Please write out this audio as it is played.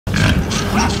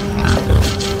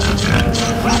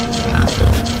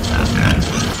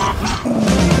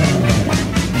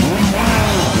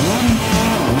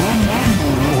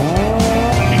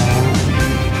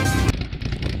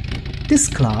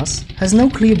has no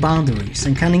clear boundaries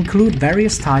and can include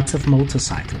various types of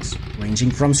motorcycles,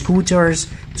 ranging from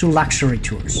scooters to luxury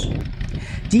tours.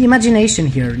 The imagination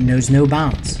here knows no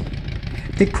bounds.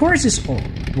 The course is all,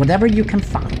 whatever you can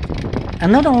find,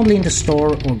 and not only in the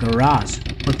store or garage,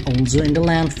 but also in the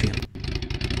landfill.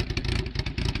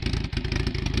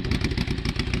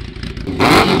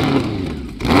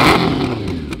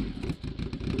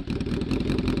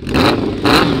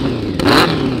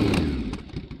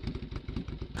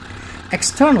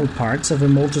 External parts of a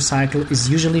motorcycle is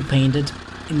usually painted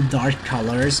in dark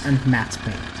colors and matte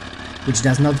paint, which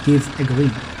does not give a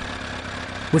gleam.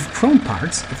 With chrome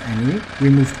parts, if any,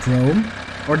 removed chrome,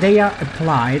 or they are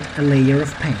applied a layer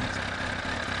of paint.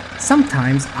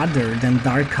 Sometimes other than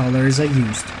dark colors are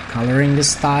used, coloring the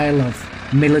style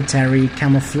of military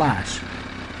camouflage.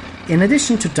 In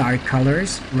addition to dark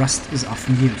colors, rust is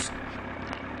often used.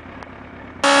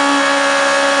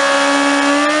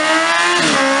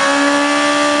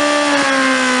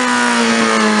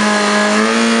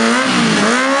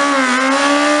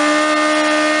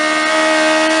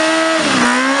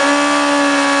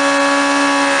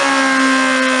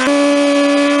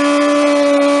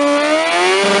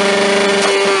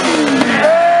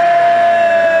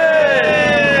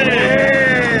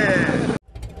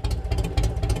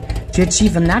 To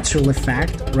achieve a natural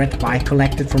effect, RatBike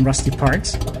collected from rusty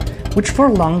parts, which for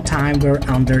a long time were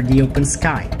under the open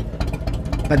sky.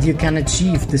 But you can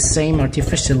achieve the same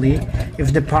artificially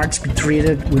if the parts be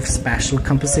treated with special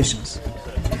compositions.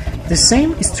 The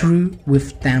same is true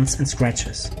with dents and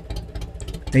scratches.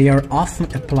 They are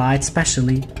often applied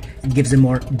specially, it gives a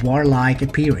more warlike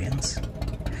appearance.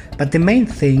 But the main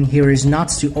thing here is not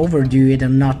to overdo it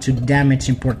and not to damage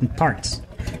important parts,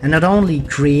 and not only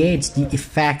creates the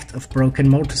effect of broken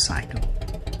motorcycle.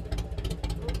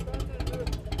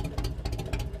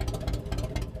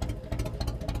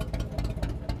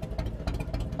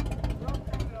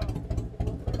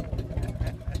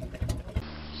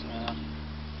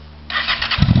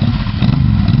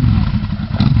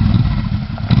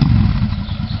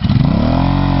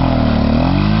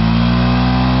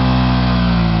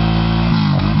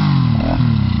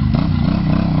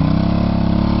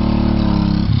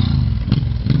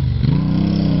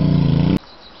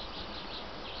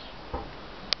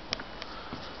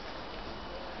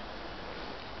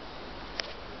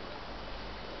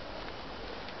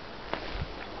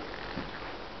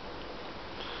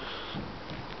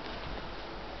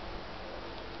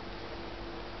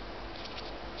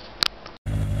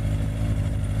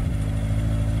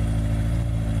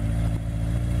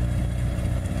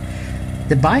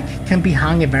 The bike can be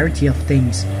hung a variety of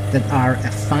things that are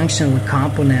a functional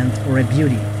component or a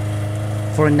beauty.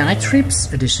 For night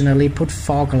trips, additionally put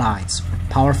fog lights or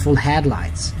powerful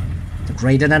headlights. The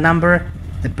greater the number,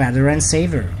 the better and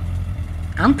safer.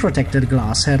 Unprotected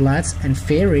glass headlights and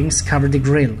fairings cover the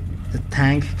grille. The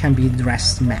tank can be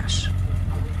dressed mesh.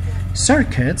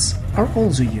 Circuits are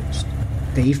also used.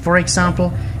 They, for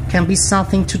example, can be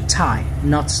something to tie,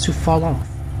 not to fall off.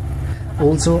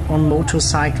 Also, on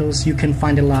motorcycles you can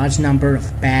find a large number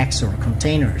of bags or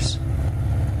containers.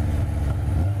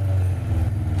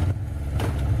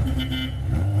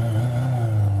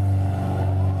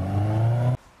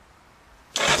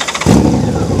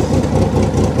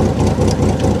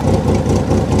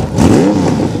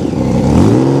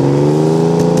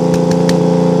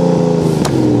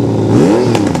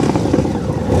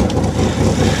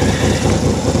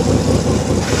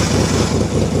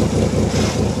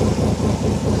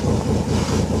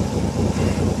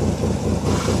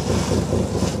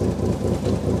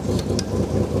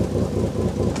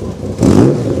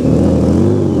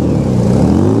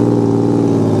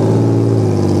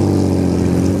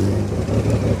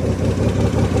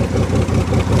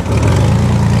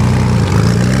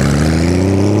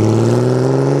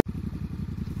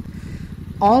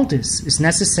 All this is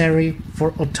necessary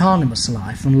for autonomous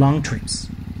life on long trips.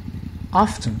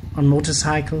 Often on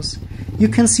motorcycles you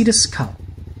can see the skull.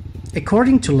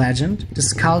 According to legend, the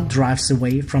skull drives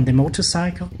away from the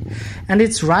motorcycle and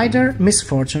its rider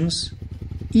misfortunes,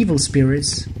 evil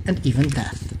spirits and even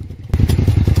death.